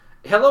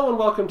Hello and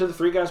welcome to the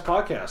Three Guys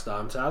Podcast.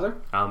 I'm Tyler.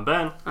 I'm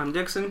Ben. I'm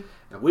Dixon.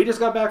 And we just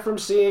got back from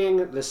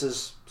seeing, this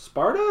is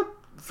Sparta?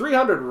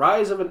 300,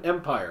 Rise of an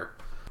Empire.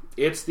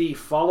 It's the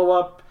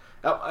follow-up.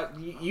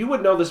 You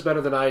would know this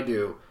better than I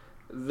do.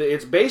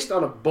 It's based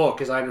on a book,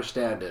 as I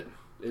understand it.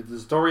 It's the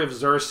story of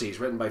Xerxes,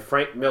 written by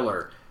Frank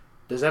Miller.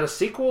 Is that a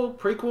sequel,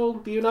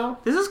 prequel, do you know?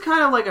 This is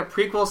kind of like a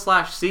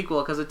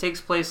prequel/sequel because it takes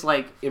place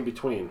like... In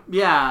between.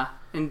 Yeah,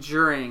 and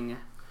during.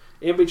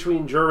 In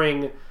between,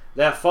 during,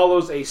 that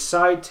follows a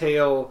side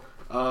tale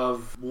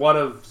of one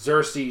of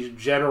Xerxes'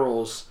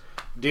 generals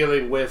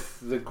dealing with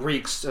the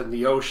Greeks and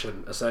the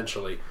ocean,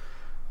 essentially.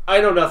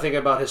 I know nothing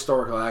about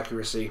historical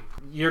accuracy.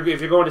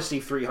 If you're going to see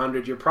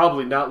 300, you're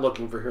probably not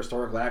looking for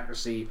historical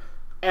accuracy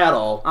at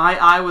all.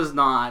 I was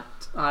not.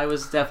 I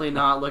was definitely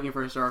not looking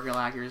for historical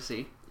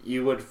accuracy.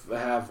 You would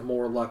have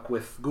more luck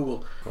with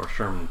Google. Or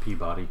Sherman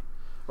Peabody.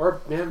 Or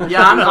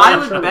I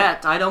would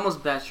bet. I'd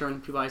almost bet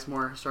Sherman Peabody's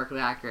more historically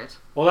accurate.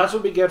 Well, that's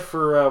what we get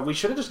for... we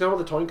should have just gone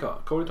with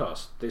the coin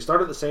toss. They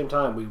started at the same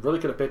time. We really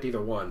could have picked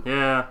either one.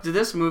 Yeah. Did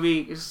this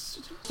movie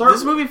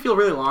feel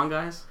really long,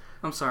 guys?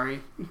 I'm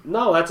sorry.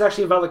 No, that's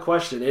actually a valid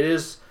question. It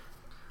is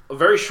a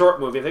very short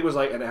movie. I think it was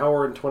like an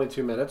hour and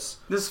 22 minutes.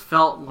 This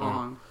felt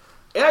long.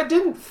 And I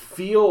didn't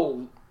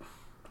feel...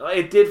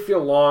 It did feel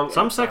long.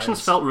 Some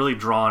sections felt really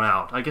drawn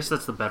out. I guess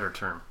that's the better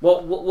term.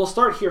 Well, we'll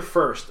start here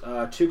first.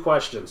 Two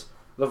questions.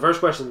 The first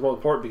question is more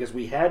important because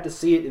we had to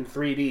see it in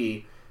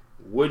 3D.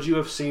 Would you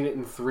have seen it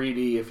in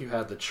 3D if you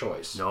had the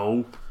choice?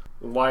 No.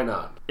 Why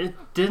not? It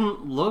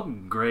didn't look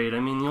great. I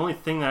mean, the only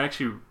thing that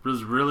actually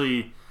was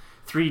really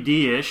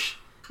 3D-ish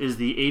is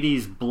the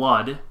 80s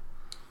blood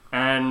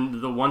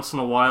and the once in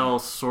a while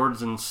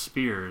swords and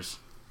spears.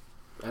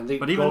 And the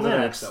but even Golden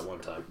then, Axe at one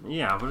time.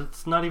 Yeah, but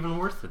it's not even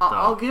worth it, though.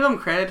 I'll give them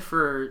credit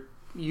for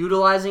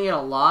utilizing it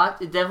a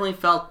lot. It definitely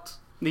felt...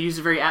 They used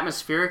it very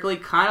atmospherically,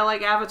 kind of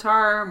like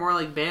Avatar, more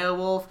like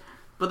Beowulf.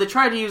 But they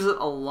tried to use it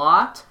a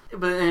lot.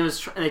 But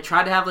they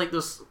tried to have like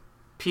those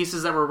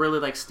pieces that were really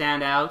like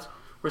stand out,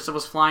 where stuff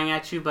was flying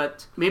at you.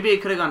 But maybe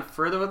it could have gone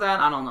further with that.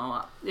 I don't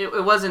know.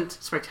 It wasn't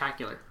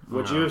spectacular.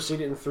 Would you have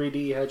seen it in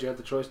 3D had you had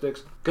the choice,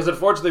 Dix? Because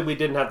unfortunately we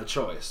didn't have the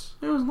choice.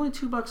 It was only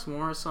 $2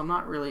 more, so I'm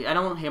not really... I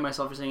don't hate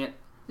myself for seeing it.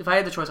 If I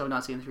had the choice, I would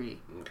not see it in 3D.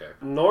 Okay.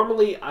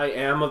 Normally, I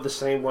am of the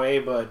same way,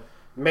 but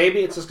maybe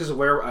it's just because of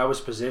where I was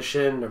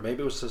positioned, or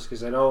maybe it was just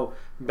because I know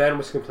Ben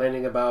was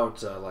complaining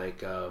about,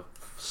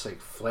 say,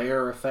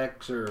 flare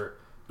effects or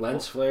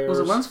lens flares. Was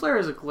it lens flare or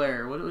is it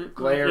glare?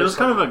 Glare. It was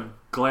kind of a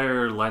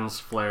glare lens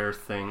flare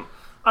thing.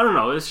 I don't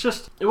know. It's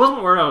just... It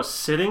wasn't where I was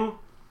sitting.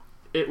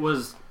 It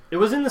was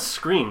in the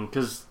screen,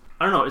 because,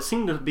 I don't know, it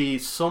seemed to be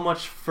so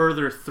much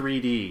further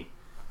 3D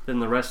than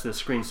the rest of the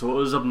screen, so it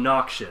was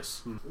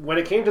obnoxious. When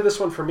it came to this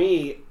one for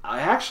me, I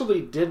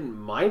actually didn't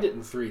mind it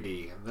in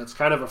 3D. That's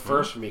kind of a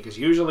first for me, because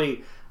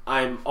usually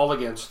I'm all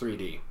against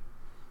 3D.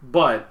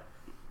 But,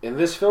 in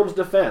this film's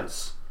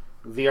defense,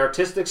 the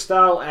artistic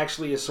style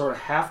actually is sort of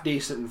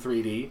half-decent in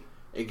 3D.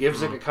 It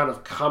gives it a kind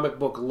of comic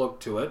book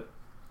look to it.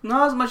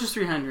 Not as much as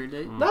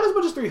 300. Not as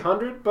much as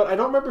 300, but I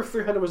don't remember if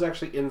 300 was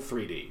actually in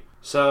 3D.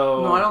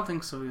 So no, I don't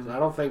think so either. I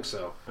don't think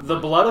so. The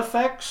blood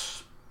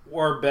effects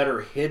were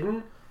better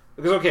hidden.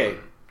 Because, okay,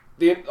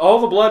 all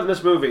the blood in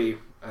this movie,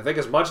 I think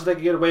as much as they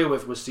could get away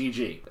with was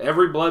CG.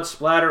 Every blood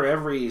splatter,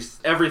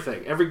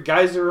 everything, every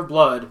geyser of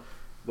blood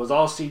was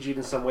all CG'd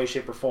in some way,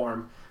 shape, or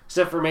form,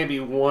 except for maybe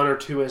one or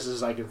two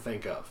instances I can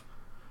think of.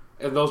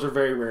 And those are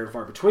very rare and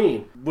far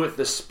between. With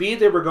the speed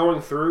they were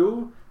going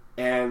through,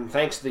 and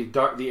thanks to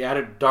the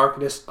added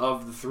darkness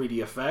of the 3D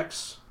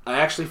effects, I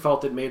actually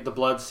felt it made the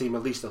blood seem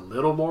at least a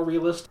little more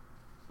realistic.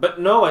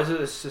 But no, it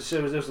was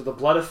the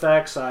blood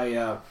effects.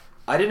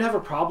 I didn't have a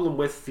problem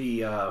with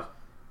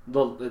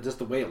just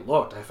the way it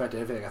looked. In fact,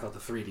 everything, I thought the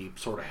 3D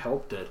sort of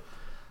helped it.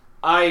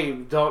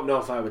 I don't know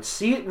if I would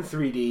see it in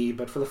 3D,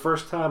 but for the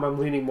first time, I'm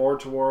leaning more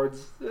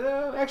towards...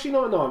 actually,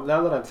 no.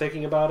 Now that I'm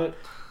thinking about it,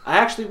 I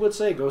actually would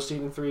say go see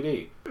it in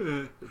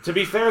 3D. To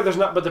be fair, there's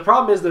not... But the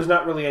problem is there's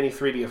not really any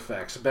 3D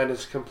effects. Ben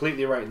is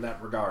completely right in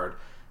that regard.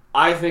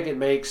 I think it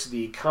makes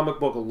the comic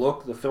book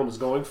look the film is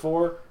going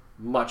for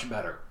much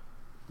better.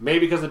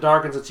 Maybe because it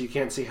darkens it so you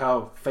can't see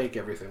how fake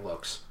everything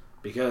looks.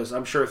 Because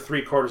I'm sure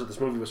 3/4 of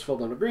this movie was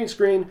filmed on a green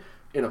screen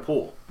in a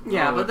pool.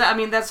 Yeah, but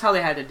that's how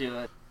they had to do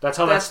it. That's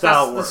how that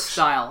style works. That's the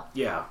style.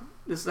 Yeah.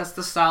 That's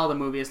the style of the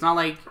movie. It's not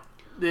like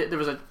there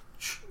was I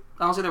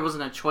don't say there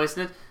wasn't a choice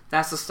in it.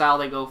 That's the style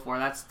they go for.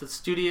 That's the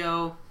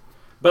studio.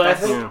 But I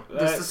think...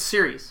 That's the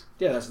series.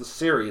 Yeah, that's the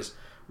series.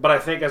 But I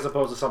think as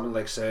opposed to something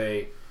like,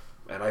 say...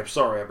 And I'm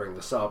sorry I bring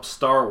this up,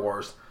 Star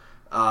Wars,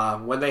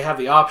 when they have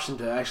the option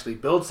to actually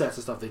build sets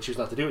and stuff, they choose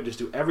not to do it, just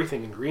do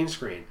everything in green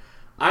screen.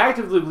 I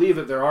actively believe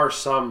that there are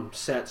some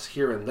sets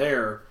here and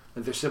there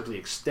that they're simply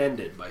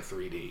extended by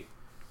 3D.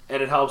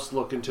 And it helps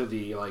look into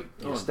the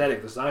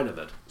aesthetic design of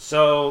it.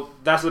 So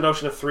that's the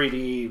notion of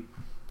 3D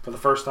for the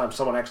first time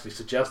someone actually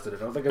suggested it. I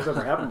don't think it's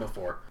ever happened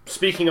before.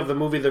 Speaking of the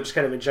movie, though, just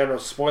kind of in general,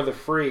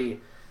 spoiler-free,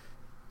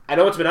 I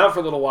know it's been out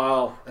for a little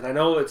while, and I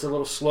know it's a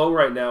little slow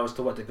right now as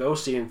to what to go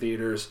see in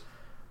theaters,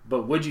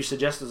 But would you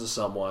suggest it to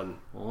someone?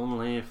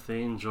 Only if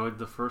they enjoyed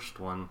the first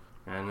one.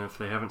 And if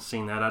they haven't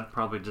seen that, I'd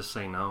probably just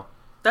say no.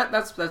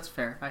 That's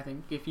fair. I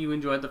think if you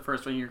enjoyed the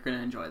first one, you're going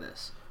to enjoy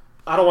this.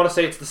 I don't want to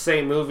say it's the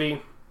same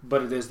movie,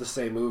 but it is the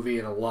same movie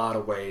in a lot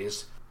of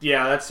ways.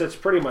 Yeah, that's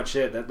pretty much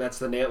it. That's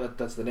the nail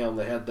on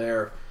the head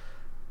there.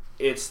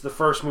 It's the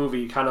first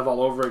movie kind of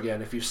all over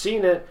again. If you've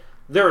seen it,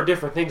 there are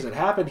different things that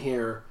happen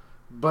here,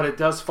 but it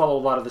does follow a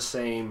lot of the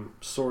same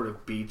sort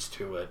of beats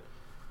to it.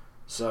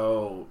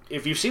 So,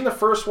 if you've seen the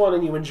first one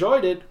and you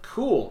enjoyed it,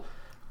 cool.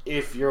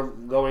 If you're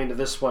going to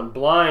this one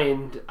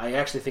blind, I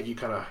actually think you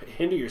kind of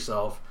hinder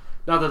yourself.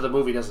 Not that the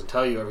movie doesn't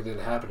tell you everything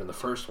that happened in the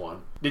first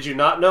one. Did you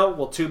not know?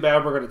 Well, too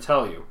bad, we're going to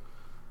tell you.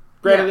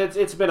 Granted,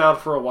 it's been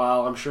out for a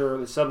while. I'm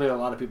sure it's something that a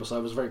lot of people saw.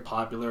 It was very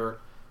popular.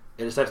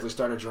 It essentially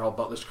started Gerald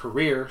Butler's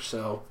career,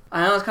 so...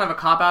 I know it's kind of a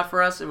cop-out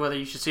for us, whether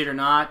you should see it or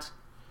not.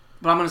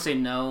 But I'm going to say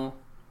no,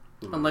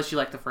 unless you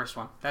like the first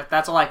one.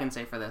 That's all I can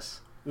say for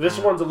this. This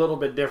one's a little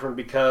bit different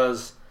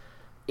because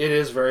it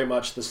is very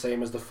much the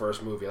same as the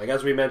first movie. Like,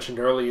 as we mentioned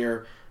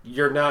earlier,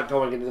 you're not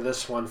going into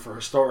this one for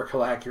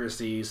historical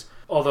accuracies.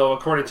 Although,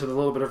 according to the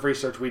little bit of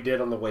research we did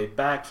on the way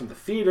back from the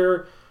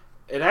theater,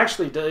 it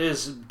actually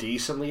is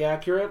decently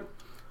accurate.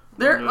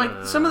 There,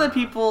 like, some of the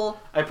people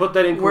I put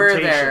that in were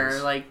quotations.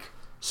 there, like...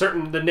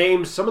 Some of the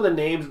names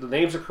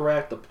are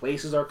correct, the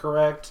places are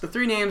correct. The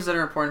three names that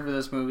are important for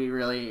this movie,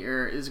 really,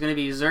 is going to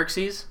be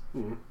Xerxes,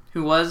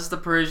 who was the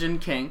Persian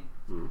king,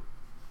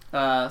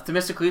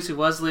 Themistocles, who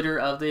was leader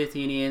of the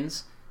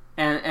Athenians,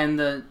 and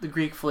the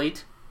Greek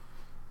fleet,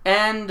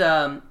 and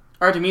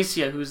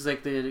Artemisia, who's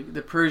like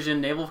the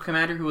Persian naval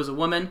commander, who was a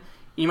woman.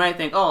 You might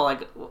think, oh,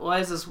 like, why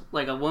is this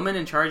like a woman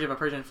in charge of a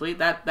Persian fleet?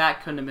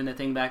 That couldn't have been a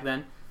thing back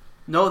then.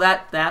 No,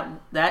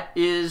 that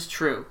is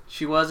true.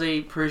 She was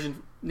a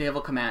Persian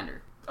naval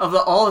commander. Of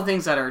all the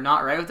things that are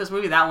not right with this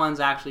movie, that one's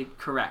actually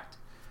correct.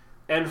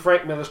 And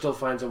Frank Miller still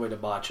finds a way to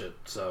botch it,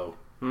 so...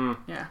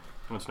 Yeah.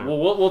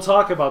 We'll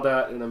talk about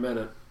that in a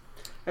minute.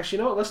 Actually,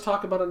 you know what? Let's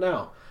talk about it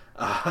now.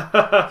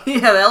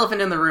 Yeah, the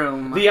elephant in the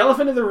room. The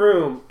elephant in the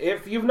room.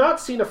 If you've not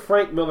seen a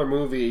Frank Miller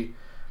movie,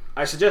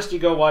 I suggest you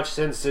go watch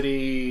Sin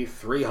City,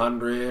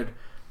 300,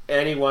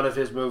 any one of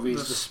his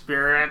movies. The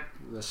Spirit.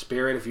 The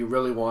Spirit, if you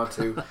really want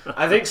to.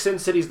 I think Sin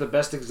City's the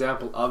best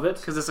example of it.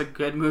 Because it's a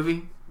good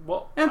movie.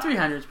 Well, and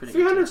 300 is pretty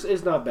 300 good. 300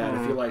 is not bad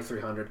if you like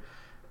 300.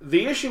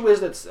 The issue is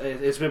that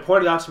it's been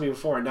pointed out to me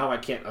before, and now I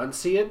can't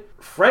unsee it.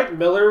 Frank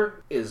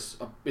Miller is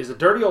a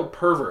dirty old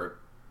pervert,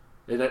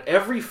 and that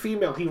every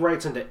female he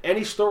writes into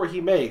any story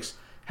he makes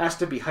has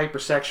to be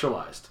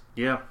hypersexualized.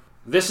 Yeah.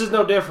 This is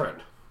no different.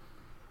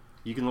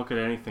 You can look at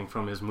anything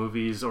from his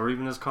movies or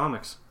even his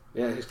comics.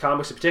 Yeah, his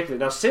comics in particular.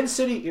 Now, Sin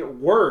City, it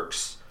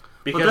works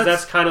because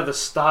that's kind of the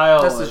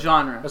style. That's the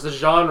genre. That's the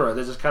genre.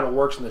 This just kind of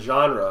works in the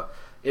genre.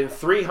 In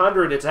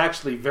 300, it's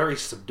actually very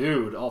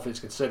subdued, all things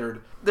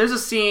considered. There's a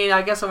scene,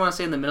 I guess I want to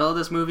say in the middle of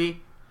this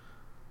movie,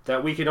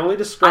 that we can only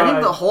describe... I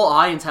think the whole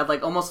audience had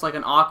like almost like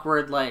an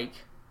awkward like...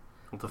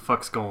 What the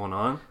fuck's going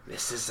on?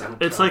 This is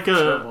uncomfortable. It's like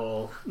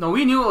a... No,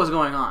 we knew what was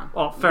going on.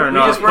 Well, fair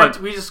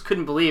enough. We just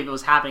couldn't believe it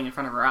was happening in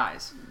front of our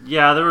eyes.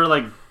 Yeah, there were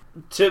like...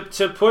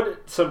 To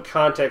put some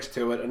context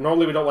to it, and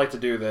normally we don't like to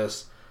do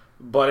this,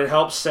 but it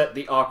helps set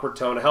the awkward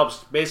tone. It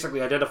helps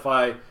basically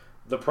identify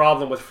the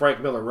problem with Frank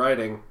Miller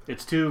writing.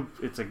 It's two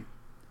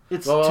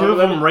of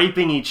them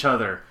raping each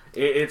other.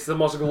 It's the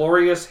most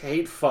glorious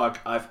hate fuck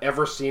I've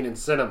ever seen in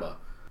cinema.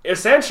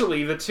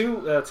 Essentially, the two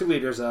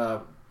leaders,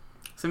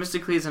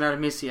 Themistocles and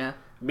Artemisia,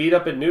 meet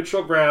up in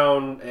neutral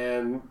ground,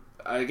 and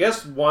I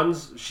guess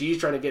she's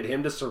trying to get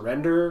him to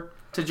surrender.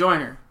 To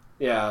join her.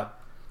 Yeah.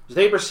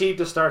 They proceed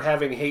to start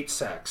having hate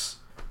sex.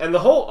 And the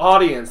whole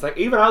audience, like,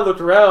 even I looked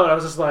around, I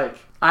was just like...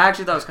 I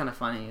actually thought it was kind of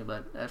funny,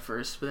 but at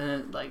first, but then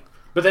it, like...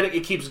 But then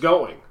it keeps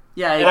going.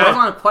 Yeah, it goes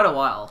on quite a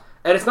while.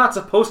 And it's not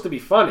supposed to be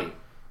funny.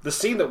 The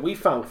scene that we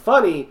found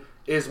funny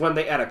is when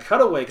they add a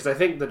cutaway, because I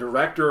think the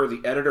director or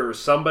the editor or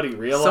somebody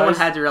realized... Someone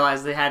had to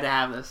realize they had to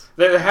have this.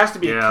 There has to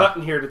be a cut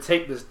in here to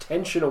take this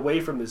tension away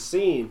from the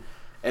scene.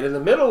 And in the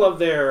middle of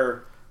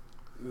their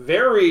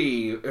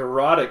very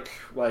erotic,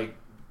 like...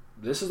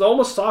 This is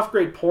almost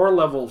soft-grade porn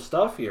level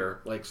stuff here,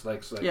 like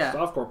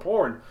softcore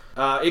porn.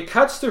 It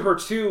cuts to her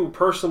two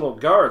personal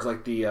guards,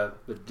 like the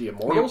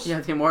Immortals. Yeah,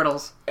 the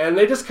Immortals. And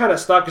they just kind of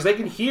stop because they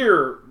can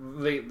hear.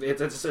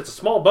 It's a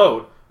small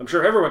boat. I'm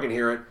sure everyone can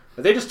hear it.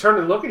 And they just turn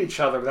and look at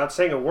each other without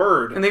saying a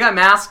word. And they got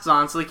masks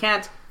on, so they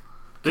can't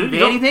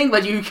convey anything,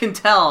 but you can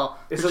tell.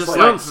 It's just I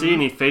don't see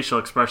any facial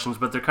expressions,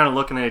 but they're kind of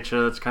looking at each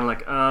other. It's kind of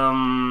like,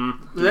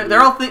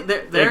 They're all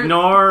they're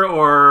ignore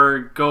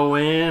or go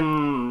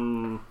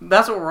in.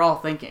 That's what we're all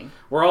thinking.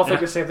 We're all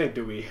thinking the same thing.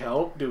 Do we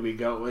help? Do we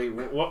go? Wait,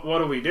 what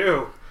do we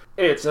do?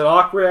 It's an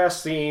awkward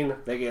ass scene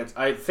that gets,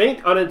 I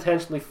think,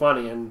 unintentionally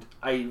funny, and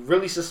I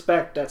really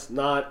suspect that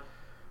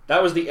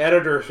was the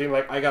editor being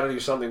like, I got to do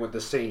something with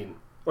this scene,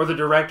 or the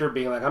director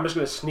being like, I'm just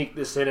going to sneak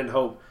this in and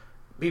hope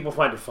people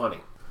find it funny.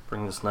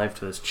 Bring this knife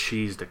to this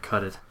cheese to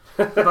cut it.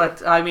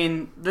 But I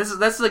mean,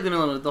 that's like the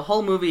middle of it. The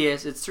whole movie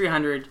it's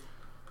 300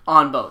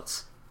 on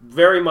boats.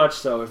 Very much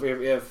so.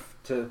 If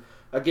to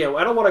again,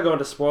 I don't want to go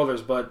into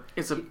spoilers, but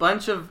It's a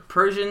bunch of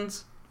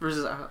Persians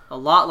versus a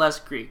lot less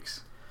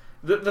Greeks.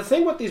 the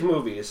thing with these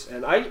movies,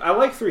 and I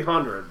like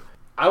 300,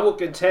 I will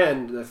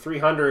contend that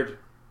 300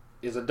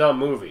 is a dumb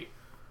movie.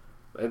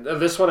 And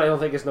this one I don't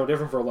think is no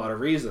different for a lot of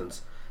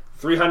reasons.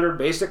 300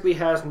 basically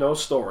has no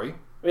story.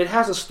 It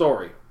has a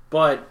story,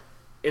 but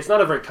it's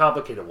not a very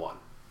complicated one.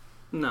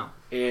 No.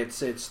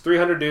 It's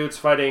 300 dudes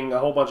fighting a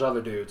whole bunch of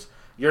other dudes.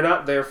 You're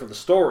not there for the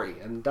story,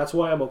 and that's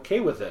why I'm okay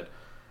with it.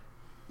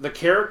 The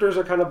characters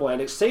are kind of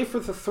bland, save for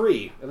the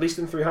three, at least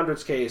in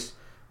 300's case,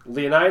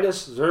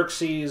 Leonidas,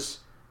 Xerxes,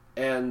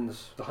 and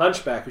the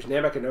Hunchback, whose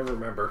name I can never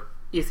remember.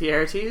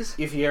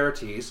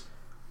 Ethiarites.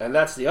 And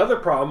that's the other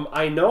problem.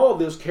 I know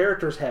those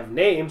characters have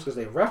names because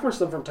they reference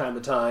them from time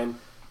to time,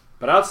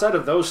 but outside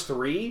of those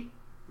three,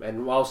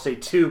 and I'll say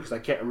two because I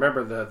can't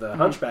remember the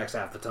Hunchbacks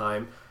half the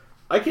time,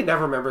 I can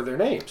never remember their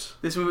names.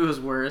 This movie was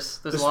worse.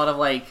 There's a lot of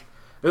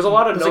There's a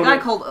lot of. There's a guy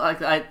called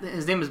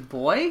his name is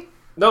Boy.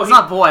 No, it's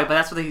not Boy,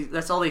 but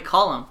that's all they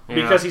call him. Yeah.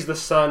 Because he's the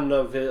son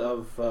of.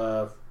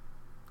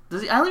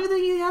 Does he? I don't even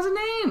think he has a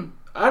name.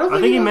 I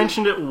think he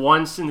mentioned it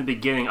once in the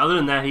beginning. Other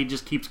than that, he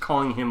just keeps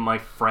calling him my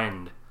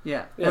friend.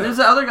 Yeah. And there's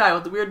the other guy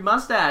with the weird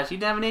mustache. He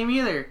didn't have a name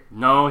either.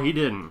 No, he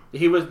didn't.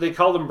 They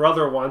called him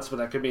brother once, but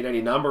that could mean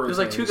any number.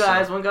 There's two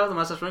guys. So. One guy with a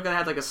mustache. One guy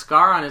had a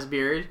scar on his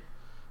beard.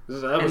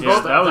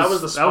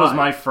 That was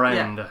my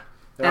friend.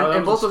 Yeah.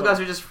 And both those guys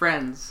are just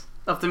friends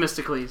of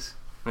Themistocles.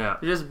 Yeah.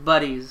 They're just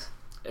buddies.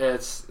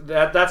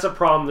 That's a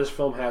problem this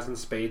film has in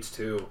spades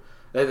too.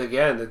 That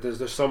again, that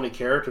there's so many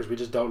characters we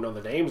just don't know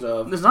the names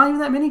of. There's not even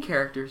that many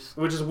characters,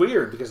 which is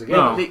weird because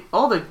again,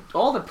 all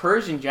the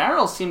Persian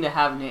generals seem to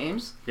have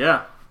names.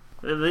 Yeah,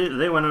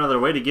 they went another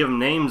way to give them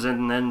names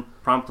and then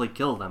promptly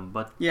kill them.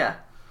 But yeah,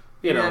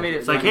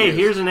 it's like, hey,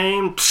 here's a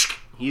name,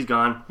 he's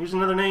gone. Here's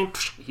another name,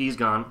 he's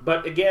gone.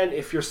 But again,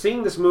 if you're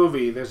seeing this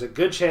movie, there's a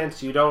good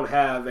chance you don't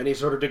have any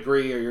sort of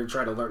degree or you're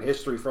trying to learn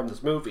history from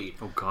this movie.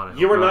 Oh God,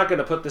 you are not going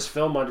to put this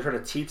film on to try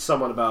to teach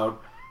someone about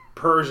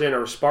Persian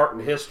or Spartan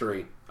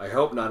history. I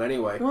hope not,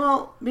 anyway.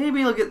 Well, maybe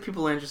it'll get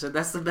people interested.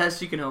 That's the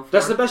best you can hope for.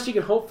 That's the best you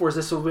can hope for, is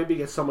this will maybe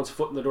get someone's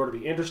foot in the door to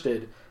be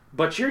interested.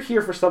 But you're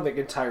here for something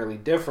entirely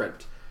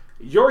different.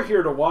 You're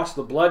here to watch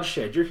the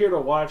bloodshed. You're here to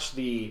watch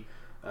the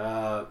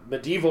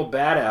medieval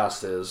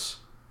badasses.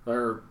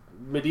 Or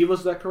medieval,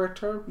 is that correct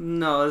term?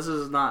 No, this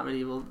is not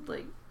medieval.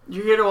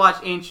 You're here to watch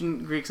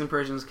ancient Greeks and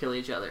Persians kill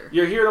each other.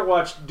 You're here to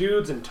watch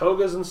dudes in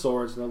togas and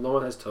swords. No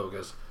one has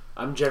togas.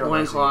 I'm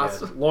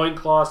generalizing.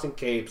 Loincloths and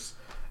capes.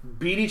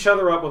 Beat each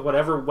other up with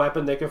whatever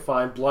weapon they can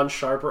find, blunt,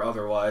 sharp, or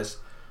otherwise.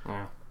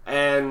 Yeah.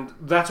 And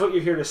that's what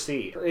you're here to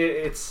see.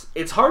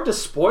 It's hard to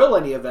spoil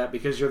any of that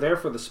because you're there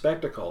for the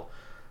spectacle.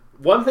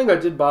 One thing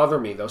that did bother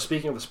me, though,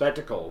 speaking of the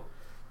spectacle,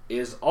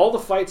 is all the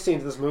fight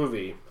scenes in this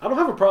movie, I don't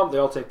have a problem they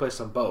all take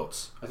place on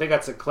boats. I think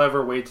that's a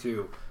clever way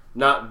to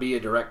not be a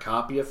direct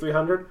copy of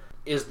 300,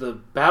 is the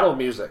battle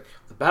music.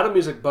 The battle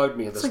music bugged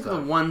me in this time. It's like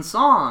the one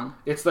song.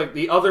 It's like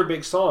the other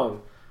big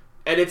song.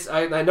 And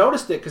I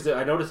noticed it because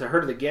I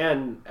heard it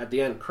again at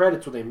the end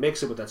credits when they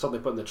mix it with that song they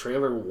put in the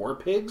trailer, War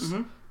Pigs.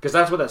 Because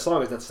that's what that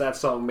song is. That's that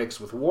song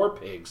mixed with War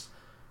Pigs.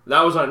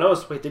 That was what I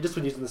noticed. Wait, they've just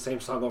been using the same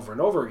song over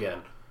and over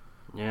again.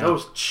 Yeah.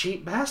 Those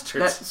cheap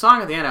bastards. That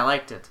song at the end, I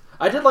liked it.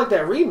 I did like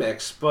that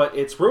remix, but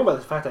it's ruined by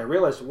the fact that I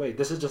realized, wait,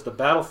 this is just the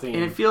battle theme.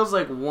 And it feels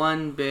like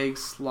one big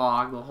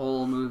slog, the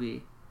whole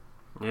movie.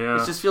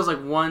 Yeah. It just feels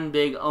like one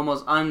big,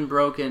 almost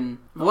unbroken...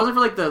 If it wasn't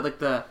for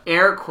the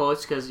air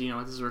quotes, because,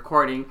 this is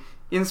recording...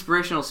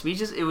 inspirational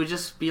speeches, it would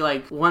just be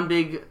like one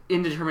big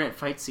indeterminate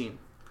fight scene.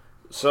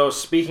 So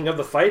speaking of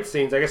the fight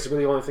scenes, I guess it's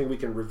really the only thing we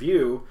can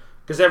review,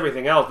 because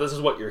everything else, this is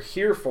what you're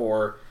here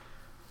for.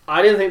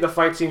 I didn't think the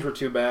fight scenes were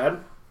too bad,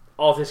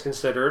 all things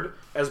considered.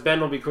 As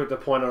Ben will be quick to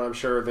point out, I'm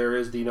sure, there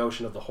is the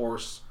notion of the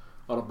horse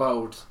on a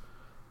boat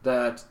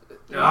that...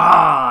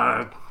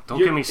 don't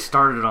get me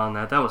started on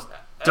that. That was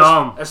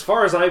dumb. As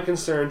far as I'm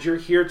concerned, you're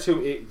here to...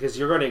 because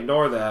you're going to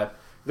ignore that.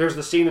 There's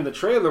the scene in the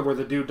trailer where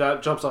the dude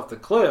jumps off the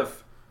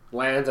cliff,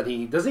 lands, and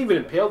he doesn't even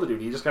impale the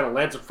dude. He just kind of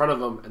lands in front of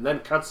him and then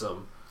cuts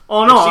him.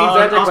 Oh no,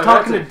 I was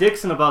talking to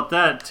Dixon about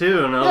that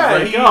too, and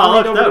I was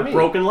look, that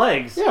broken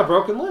legs. Yeah,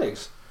 broken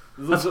legs.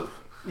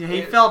 Yeah,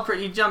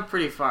 he jumped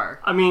pretty far.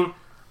 I mean,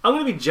 I'm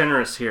going to be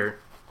generous here.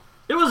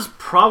 It was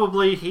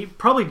he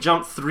probably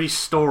jumped 3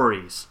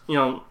 stories.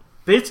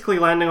 Basically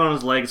landing on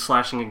his legs,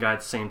 slashing a guy at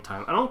the same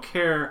time. I don't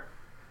care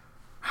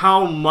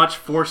how much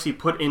force he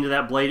put into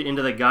that blade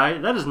into the guy.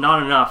 That is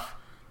not enough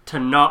to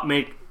not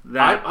make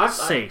that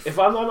safe. If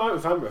I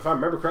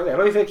remember correctly, I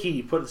don't think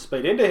he put the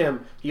blade into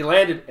him. He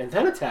landed and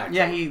then attacked.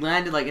 Yeah, he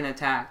landed and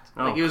attacked.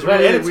 Oh. It was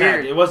really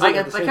weird. It wasn't.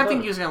 I kept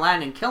thinking he was going to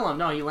land and kill him.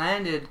 No, he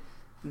landed,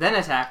 then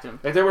attacked him.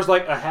 There was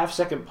a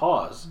half-second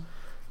pause.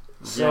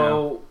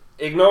 So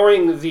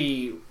ignoring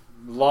the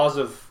laws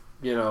of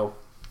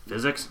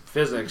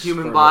physics,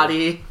 human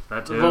body,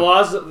 that too. the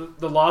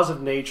laws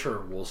of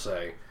nature, we'll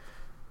say.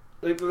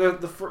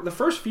 The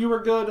first few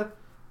were good.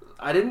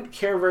 I didn't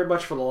care very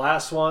much for the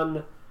last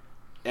one.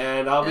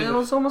 And it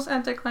was almost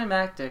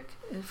anticlimactic.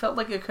 It felt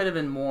like it could have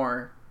been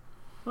more.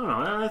 I don't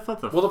know. I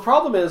thought Well, the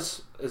problem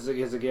is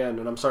again,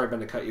 and I'm sorry, Ben,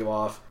 to cut you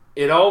off.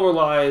 It all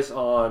relies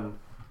on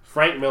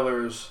Frank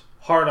Miller's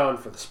hard-on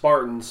for the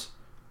Spartans,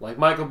 like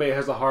Michael Bay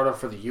has a hard-on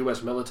for the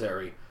U.S.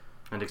 military.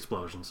 And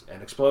explosions.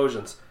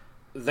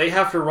 They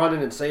have to run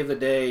in and save the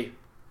day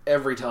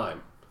every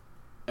time.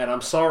 And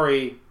I'm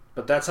sorry,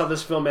 but that's how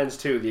this film ends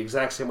too, the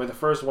exact same way the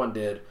first one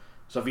did.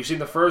 So if you've seen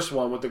the first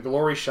one with the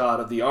glory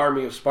shot of the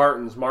army of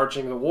Spartans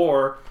marching to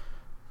war,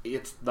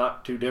 it's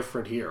not too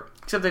different here.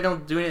 Except they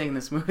don't do anything in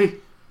this movie.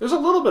 There's a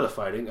little bit of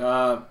fighting.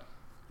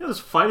 It was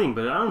fighting,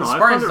 but I don't know. The I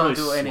Spartans found it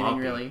don't really do anything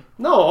sloppy. really.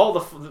 No, all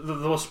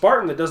the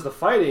Spartan that does the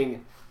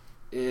fighting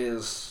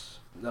is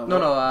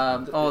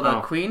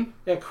the Queen.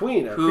 Yeah,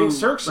 Queen. Who, Queen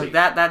Xerxes. Like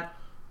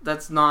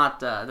that's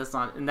not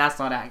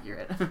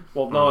accurate.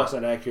 Well, no, that's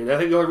not accurate. I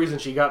think the only reason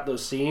she got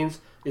those scenes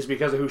is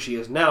because of who she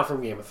is now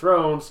from Game of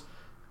Thrones,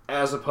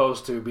 as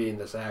opposed to being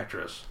this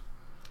actress.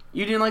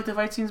 You didn't like the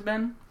fight scenes,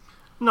 Ben?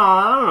 No,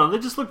 I don't know. They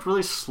just looked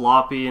really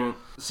sloppy, and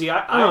See,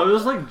 I don't know. It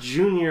was like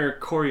junior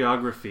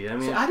choreography. I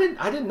mean, I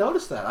didn't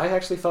notice that. I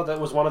actually thought that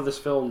was one of this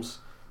film's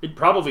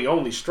probably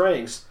only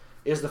strengths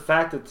is the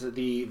fact that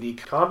the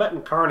combat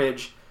and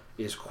carnage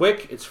is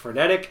quick, it's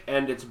frenetic,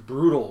 and it's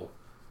brutal.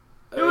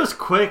 it was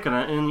quick,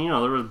 and you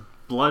know there was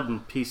blood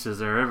and pieces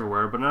there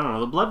everywhere. But I don't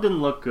know. The blood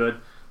didn't look good.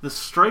 The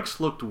strikes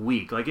looked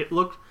weak. Like it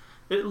looked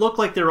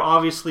like they were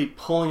obviously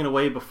pulling it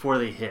away before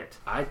they hit.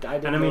 I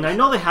didn't. And I mean, I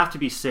know they have to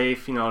be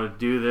safe, you know, to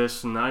do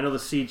this, and I know the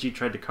CG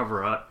tried to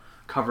cover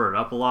it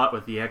up a lot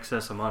with the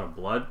excess amount of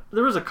blood.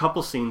 There was a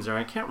couple scenes there,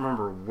 I can't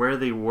remember where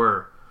they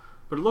were,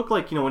 but it looked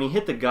like, you know, when he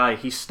hit the guy,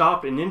 he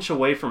stopped an inch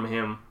away from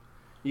him.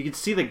 You could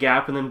see the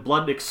gap, and then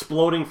blood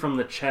exploding from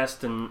the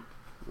chest and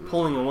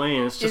pulling away,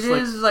 and it's just you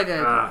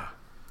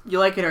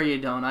like it or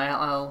you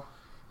don't.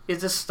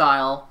 It's a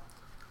style.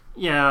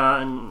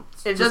 Yeah, and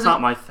it's just doesn't-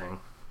 not my thing.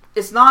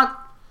 It's not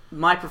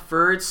my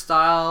preferred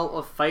style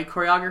of fight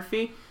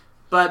choreography,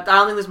 but I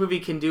don't think this movie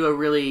can do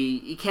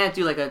you can't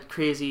do like a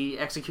crazy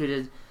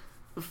executed,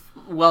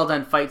 well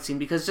done fight scene,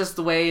 because just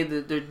the way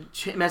that they're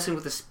messing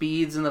with the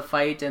speeds in the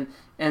fight and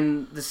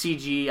the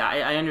CG,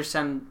 I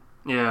understand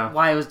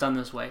why it was done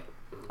this way.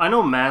 I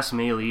know mass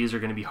melees are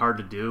going to be hard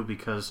to do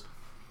because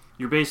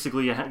you're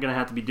basically going to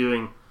have to be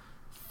doing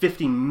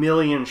 50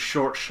 million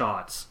short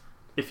shots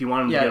if you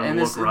want them to get them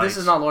to look right. This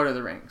is not Lord of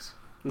the Rings.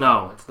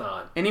 No, it's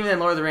not. And even in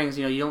Lord of the Rings,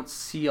 you know, you don't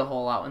see a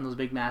whole lot in those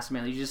big mass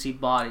melees. You just see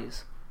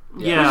bodies.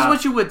 Yeah. Which is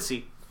what you would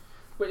see.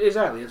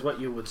 Exactly, it's what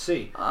you would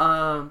see.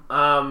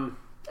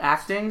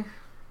 Acting.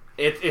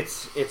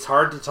 It's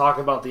hard to talk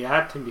about the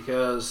acting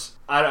because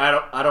I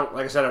don't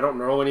like I said, I don't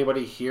know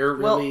anybody here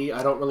really. Well,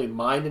 I don't really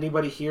mind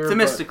anybody here.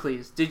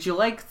 Themistocles. Did you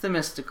like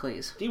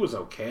Themistocles? He was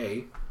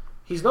okay.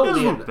 He's no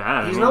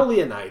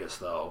Leonidas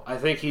though. I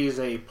think he's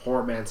a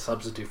poor man's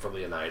substitute for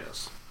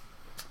Leonidas.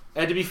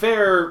 And to be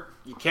fair,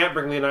 you can't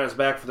bring Leonidas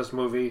back for this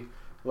movie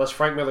unless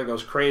Frank Miller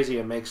goes crazy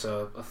and makes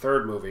a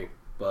third movie.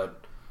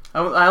 But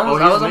I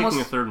was making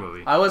a third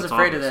movie. I was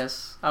afraid of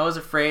this. I was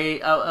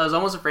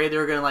almost afraid they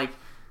were gonna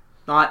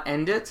not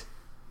end it.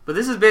 But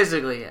this is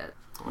basically it.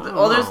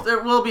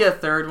 There will be a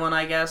third one,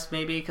 I guess,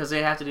 maybe, because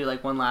they have to do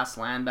one last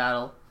land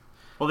battle.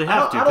 Well, they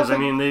have to, because I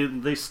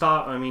mean, they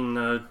stop. I mean,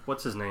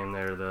 what's his name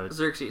there?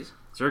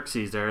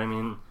 Xerxes there. I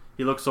mean,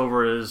 he looks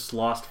over his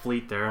lost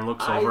fleet there and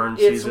looks over and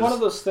sees. It's one of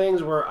those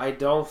things where I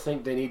don't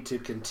think they need to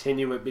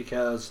continue it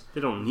because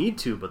they don't need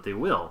to, but they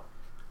will.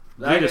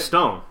 Bleed a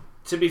stone.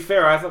 To be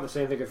fair, I thought the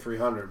same thing at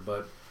 300,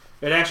 but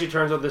it actually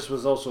turns out this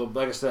was also,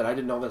 like I said, I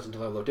didn't know this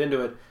until I looked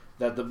into it.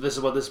 That this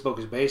is what this book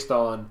is based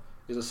on,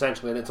 is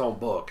essentially in its own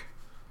book.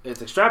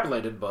 It's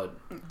extrapolated, but...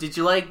 Did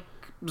you like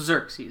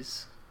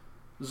Xerxes?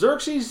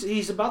 Xerxes,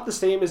 he's about the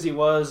same as he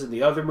was in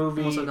the other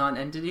movie. Almost a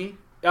non-entity?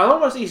 I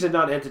don't want to say he's a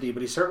non-entity,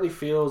 but he certainly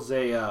feels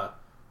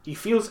he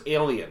feels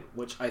alien,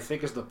 which I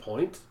think is the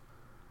point.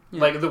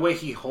 Yeah. Like, the way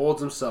he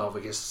holds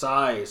himself, his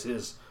size,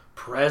 his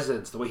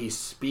presence, the way he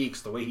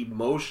speaks, the way he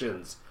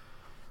motions.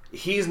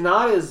 He's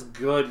not as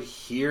good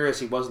here as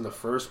he was in the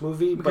first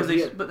movie, but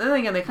then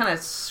again, they kind of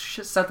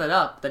set that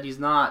up that he's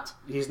not.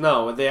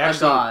 They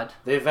actually a god.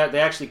 They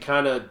actually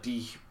kind of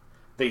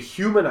they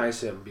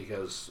humanize him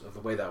because of the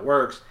way that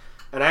works,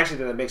 and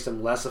actually that makes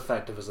him less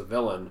effective as a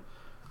villain.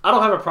 I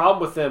don't have a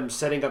problem with them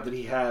setting up that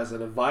he has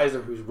an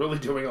advisor who's really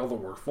doing all the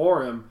work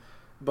for him,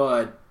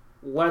 but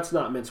let's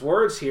not mince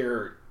words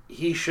here.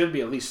 He should be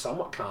at least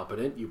somewhat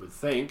competent, you would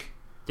think.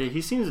 Yeah, he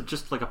seems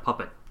just like a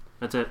puppet.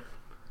 That's it.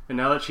 And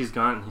now that she's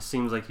gone, he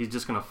seems like he's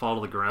just going to fall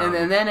to the ground.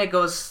 And then it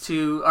goes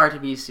to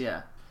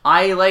Artemisia.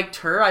 I liked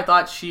her. I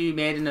thought she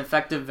made an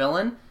effective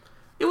villain.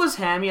 It was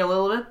hammy a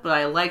little bit, but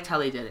I liked how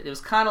they did it. It was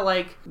kind of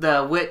like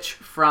the witch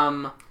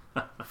from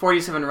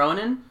 47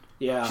 Ronin.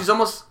 Yeah.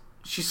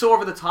 She's so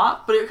over the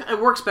top, but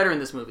it works better in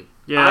this movie.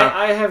 Yeah.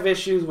 I have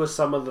issues with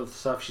some of the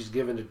stuff she's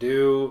given to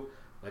do.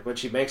 Like when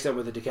she makes it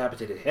with a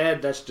decapitated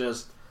head, that's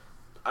just...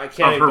 I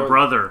can't Of her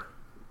brother.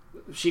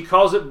 She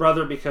calls it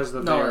brother because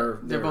of they're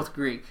both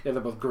Greek. Yeah,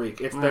 they're both Greek.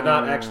 They're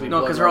not actually.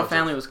 No, because her whole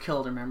family was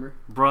killed. Remember?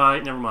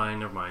 Right. Never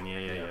mind.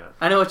 Yeah.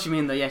 I know what you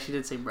mean, though. Yeah, she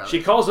did say brother.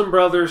 She calls him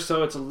brother,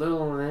 so it's a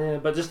little,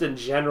 but just in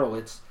general,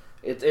 it's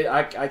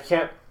I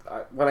can't.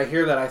 When I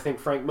hear that, I think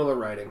Frank Miller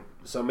writing.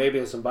 So maybe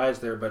there's some bias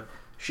there, but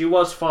she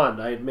was fun,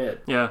 I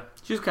admit. Yeah.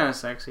 She was kind of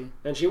sexy.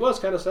 And she was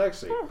kind of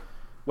sexy,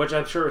 which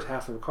I'm sure is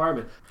half the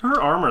requirement.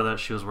 Her armor that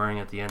she was wearing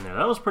at the end there,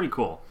 that was pretty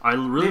cool. I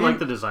really liked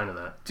the design of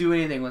that. Do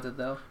anything with it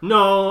though?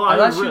 No, I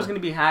thought she was going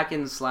to be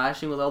hacking and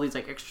slashing with all these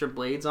like extra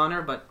blades on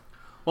her, but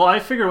well, I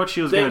figured what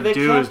she was going to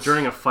do is kept...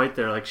 during a fight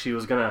there, like she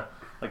was going to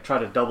like try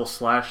to double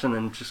slash and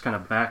then just kind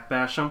of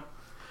backbash him.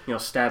 You know,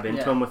 stab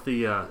into him with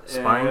the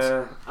spines.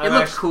 It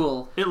looked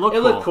cool. It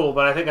looked cool,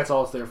 but I think that's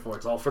all it's there for.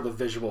 It's all for the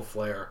visual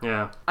flair.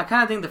 Yeah. I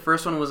kind of think the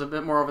first one was a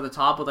bit more over the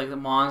top with like the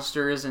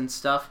monsters and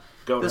stuff.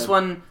 This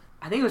one,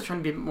 I think it was trying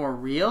to be a bit more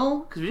real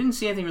because we didn't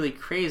see anything really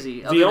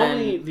crazy. The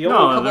only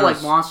couple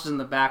like monsters in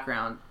the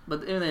background,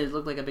 but it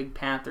looked like a big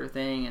panther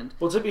thing and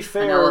to be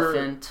fair, an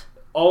elephant.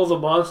 All the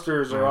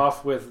monsters are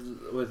off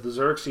with the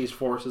Xerxes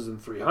forces in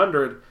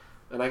 300,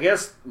 and I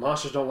guess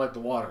monsters don't like the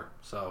water,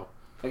 so.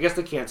 I guess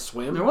they can't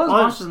swim. There was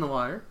monsters in the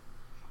water.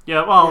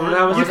 Yeah,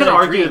 well, you could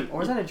argue... Or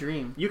was that a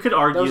dream? You could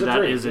argue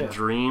that is a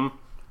dream.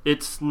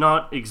 It's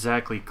not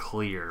exactly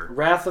clear.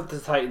 Wrath of the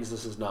Titans,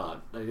 this is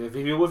not. Like, if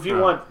you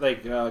want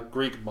like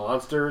Greek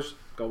monsters,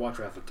 go watch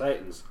Wrath of the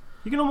Titans.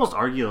 You can almost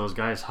argue those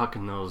guys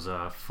hucking those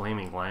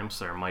flaming lamps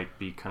there might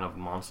be kind of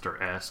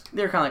monster-esque.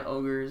 They're kind of like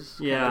ogres.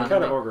 Yeah.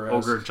 Kind of ogre-esque.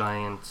 Ogre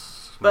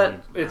giants.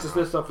 But it's just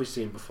the stuff we've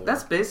seen before. I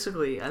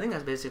think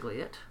that's basically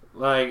it.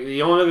 Like,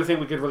 the only other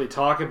thing we could really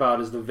talk about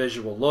is the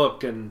visual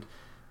look, and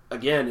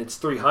again, it's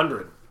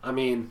 300. I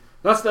mean,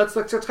 that's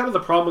kind of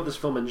the problem with this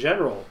film in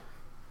general,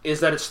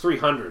 is that it's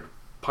 300,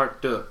 part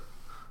 2.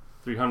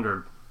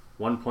 300,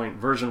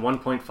 version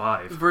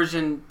 1.5.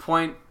 Version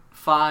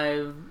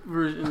 0.5,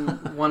 version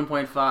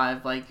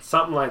 1.5, like...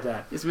 Something like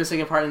that. It's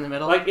missing a part in the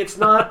middle. Like, it's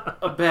not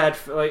a bad...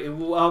 Like,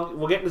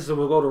 we'll get into this and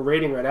we'll go to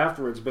rating right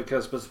afterwards,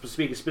 because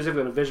speaking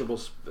specifically on a visual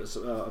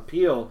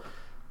appeal...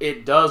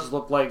 It does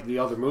look like the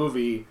other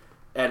movie,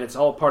 and it's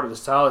all part of the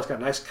style. It's got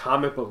a nice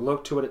comic book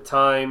look to it at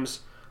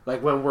times.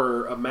 Like when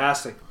we're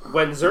amassing,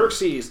 when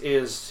Xerxes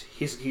is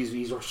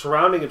he's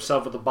surrounding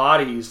himself with the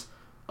bodies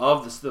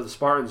of the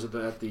Spartans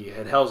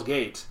at Hell's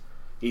Gate.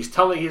 He's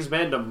telling his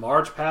men to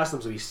march past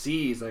them, so he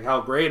sees like how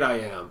great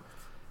I am.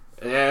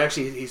 And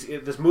actually,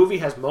 this movie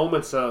has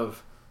moments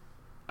of,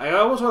 I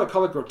almost want to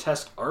call it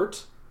grotesque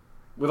art,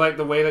 with like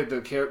the way that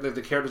the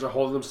characters are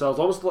holding themselves.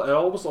 It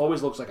almost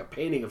always looks like a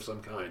painting of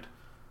some kind.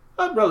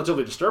 A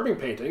relatively disturbing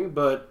painting,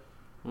 but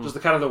just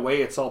the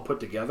way it's all put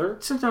together.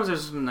 Sometimes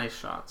there's some nice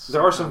shots.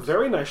 There are some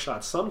very nice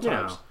shots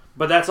sometimes. Yeah.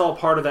 But that's all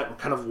part of that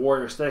kind of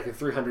warrior aesthetic, and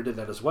 300 did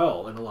that as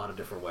well in a lot of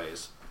different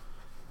ways.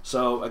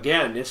 So,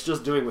 again, it's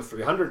just doing what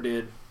 300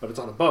 did, but it's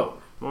on a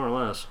boat. More or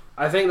less.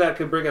 I think that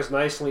could bring us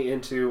nicely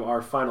into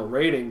our final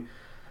rating.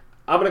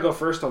 I'm going to go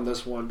first on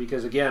this one,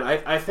 because, again,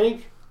 I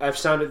think I've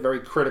sounded very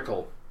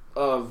critical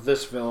of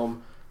this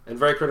film, and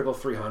very critical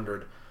of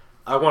 300.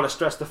 I want to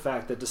stress the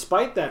fact that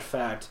despite that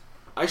fact,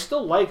 I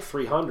still like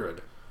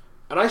 300.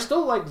 And I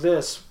still like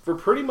this for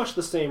pretty much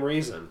the same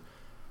reason.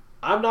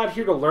 I'm not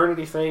here to learn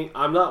anything.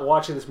 I'm not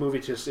watching this movie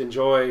to just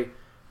enjoy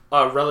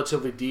a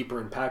relatively deep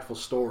or impactful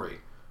story.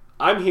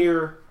 I'm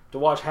here to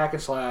watch hack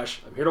and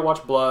slash. I'm here to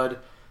watch blood.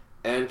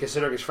 And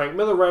considering it's Frank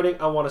Miller writing,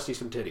 I want to see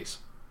some titties.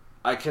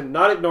 I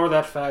cannot ignore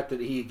that fact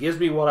that he gives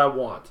me what I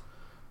want.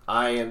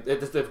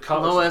 It's the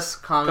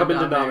lowest common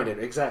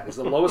denominator. Exactly. It's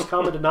the lowest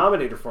common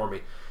denominator for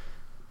me.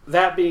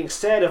 That being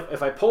said,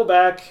 if I pull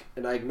back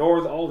and I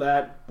ignore all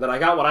that, then I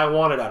got what I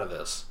wanted out of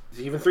this.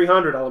 Even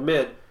 300, I'll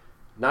admit,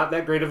 not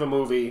that great of a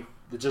movie.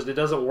 It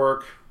doesn't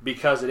work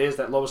because it is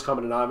that lowest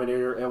common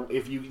denominator, and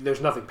there's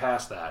nothing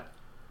past that.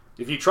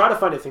 If you try to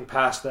find anything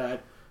past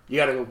that, you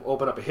got to go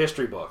open up a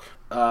history book.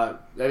 And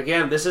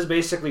again, this is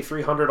basically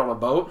 300 on a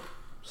boat,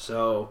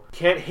 so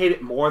can't hate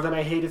it more than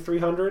I hated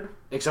 300.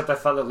 Except I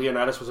thought that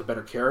Leonidas was a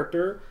better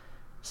character.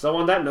 So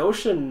on that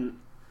notion,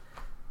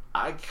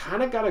 I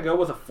kind of got to go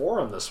with a 4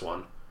 on this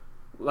one.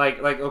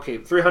 Okay,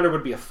 300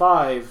 would be a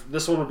 5,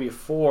 this one would be a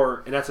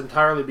 4, and that's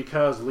entirely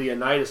because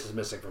Leonidas is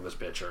missing from this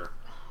picture.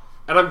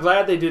 And I'm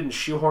glad they didn't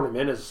shoehorn him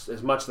in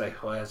as much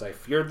as I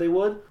feared they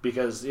would,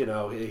 because,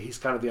 he's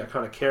kind of the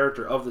iconic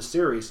character of the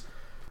series.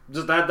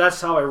 Just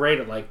that's how I rate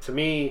it. Like, to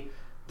me,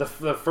 the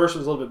first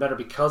one's a little bit better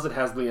because it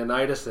has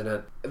Leonidas in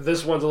it.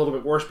 This one's a little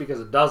bit worse because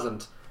it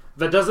doesn't.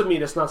 That doesn't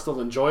mean it's not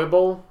still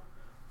enjoyable,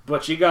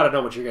 but you got to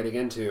know what you're getting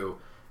into.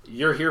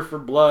 You're here for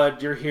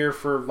blood. You're here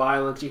for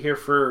violence. You're here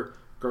for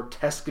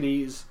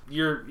grotesquities.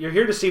 You're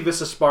here to see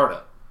this is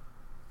Sparta.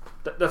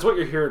 That's what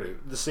you're here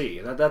to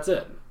see. That's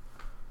it.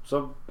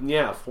 So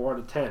yeah, 4 out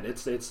of 10.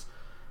 It's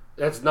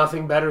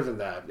nothing better than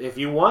that. If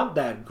you want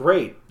that,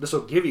 great. This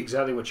will give you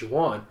exactly what you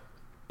want,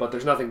 but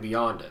there's nothing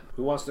beyond it.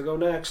 Who wants to go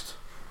next?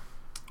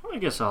 I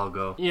guess I'll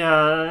go. Yeah,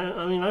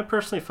 I mean, I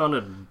personally found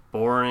it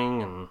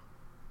boring, and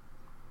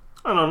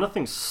I don't know,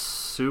 nothing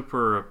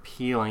super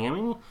appealing. I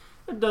mean,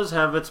 it does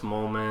have its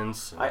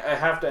moments. I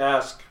have to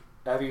ask,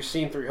 have you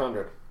seen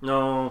 300?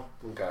 No.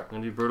 Okay. I'm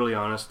going to be brutally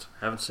honest.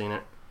 Haven't seen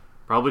it.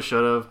 Probably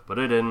should have, but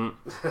I didn't.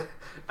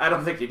 I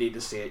don't think you need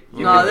to see it.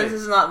 No, this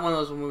is not one of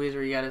those movies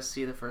where you got to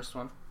see the first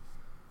one.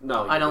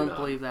 No, I don't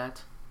believe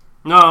that.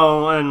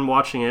 No, and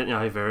watching it,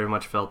 I very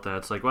much felt that.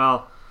 It's like,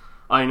 well,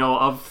 I know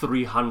of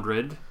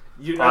 300.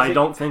 I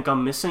don't think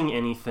I'm missing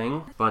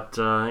anything, but,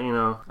 I don't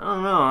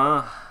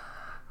know.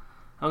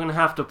 I'm going to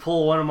have to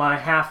pull one of my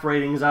half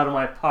ratings out of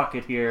my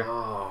pocket here.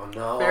 Oh,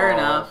 no. Fair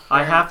enough.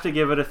 I have to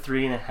give it a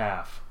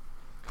 3.5.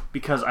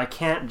 Because I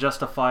can't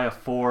justify a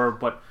 4,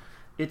 but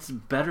it's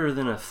better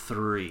than a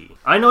 3.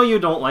 I know you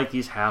don't like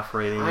these half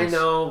ratings. I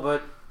know,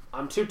 but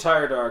I'm too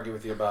tired to argue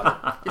with you about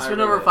it. It's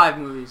been over 5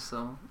 movies,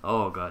 so...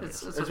 Oh, God,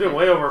 It's It's okay. been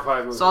way over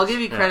 5 movies. So I'll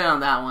give you credit on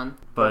that one.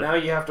 But now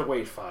you have to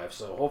wait 5,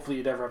 so hopefully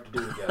you never have to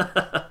do it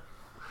again.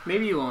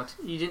 Maybe you won't.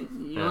 You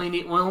didn't. You only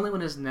need only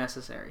when it's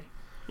necessary.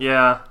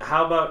 Yeah.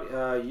 How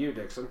about you,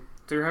 Dixon?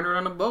 300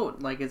 on a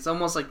boat. Like, it's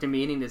almost like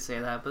demeaning to say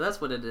that, but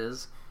that's what it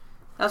is.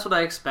 That's what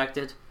I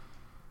expected.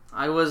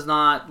 I was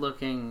not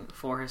looking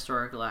for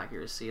historical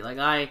accuracy. I'm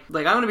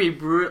gonna be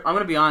I'm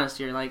gonna be honest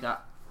here. Like,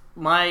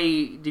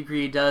 my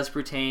degree does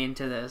pertain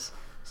to this.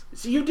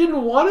 So you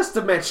didn't want us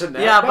to mention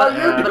that. Yeah, Now but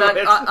you do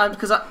it.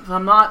 because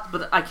I'm not.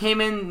 But I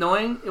came in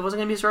knowing it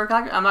wasn't gonna be historical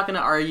accurate. I'm not gonna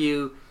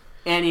argue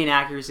any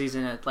inaccuracies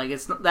in it. Like,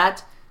 it's not,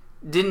 that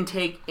didn't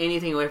take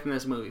anything away from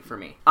this movie for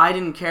me. I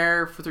didn't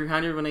care for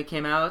 300 when it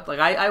came out. Like,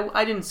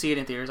 I didn't see it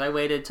in theaters. I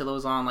waited till it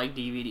was on like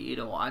DVD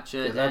to watch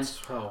it. Yeah,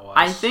 that's how it was.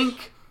 I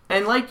think,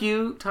 and like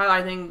you, Tyler,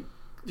 I think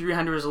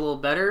 300 is a little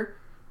better.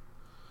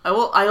 I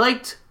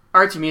liked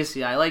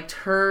Artemisia. I liked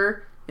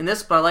her in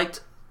this, but I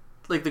liked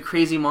like the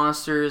crazy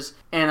monsters,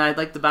 and I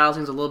liked the battle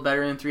scenes a little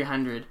better in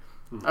 300.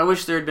 I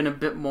wish there had been a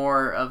bit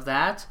more of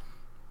that,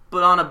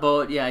 but on a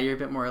boat, yeah, you're a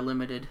bit more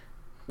limited.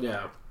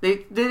 Yeah. They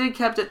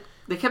kept it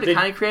kind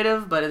of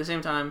creative, but at the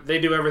same time, They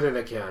do everything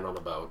they can on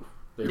the boat.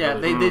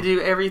 they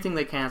do everything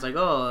they can. It's like,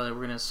 oh,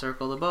 we're gonna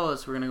circle the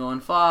boats, we're gonna go in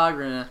fog,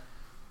 we're gonna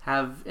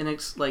have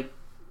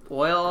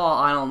oil.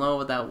 I don't know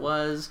what that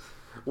was,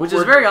 which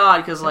is very odd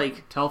because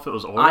like Tell if it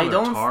was oil I or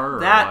don't tar or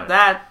that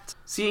what.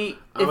 see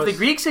if the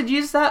Greeks had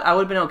used that, I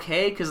would have been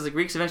okay because the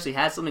Greeks eventually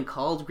had something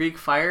called Greek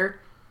fire,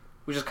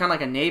 which is kind of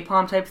like a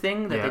napalm type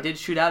thing that they did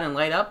shoot out and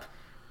light up,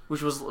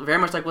 which was very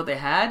much like what they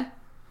had.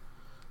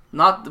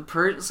 Not the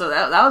Persian, so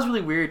that was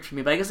really weird for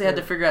me. But I guess they had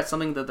to figure out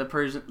something that the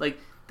Persian, like,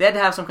 they had to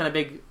have some kind of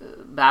big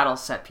battle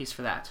set piece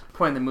for that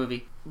point in the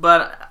movie.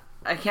 But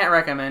I can't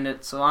recommend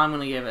it, so I'm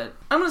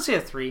gonna say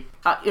a 3.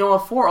 A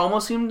 4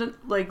 almost seemed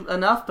like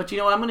enough, but you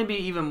know what? I'm gonna be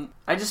even.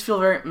 I just feel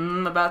very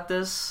about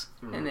this,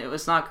 and it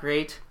was not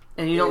great.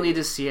 And you don't need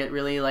to see it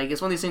really. Like,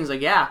 it's one of these things.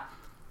 Like, yeah,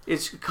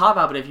 it's a cop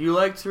out, but if you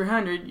like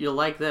 300, you'll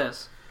like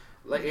this.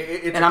 Like,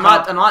 it's and I'm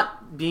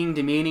not being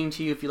demeaning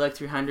to you if you like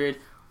 300.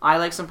 I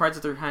like some parts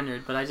of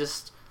 300, but I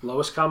just...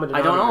 Lowest common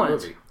I don't denominator own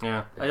it. movie.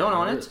 Yeah. I don't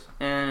own it,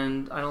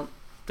 and I don't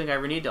think I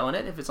ever need to own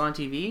it. If it's on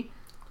TV,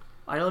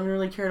 I don't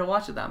really care to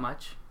watch it that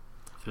much.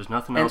 If there's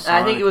nothing And else I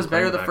on, think it was can play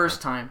better the back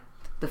first then. time.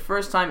 The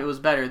first time it was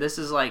better. This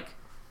is like...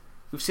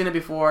 We've seen it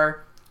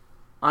before.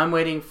 I'm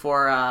waiting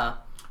for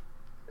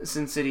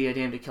Sin City, A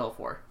Dame to Kill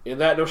For. In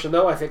that notion,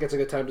 though, I think it's a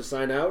good time to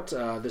sign out.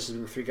 This has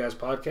been the Three Guys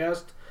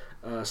Podcast.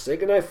 Say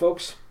goodnight,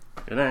 folks.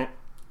 Good night.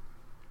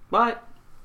 Bye.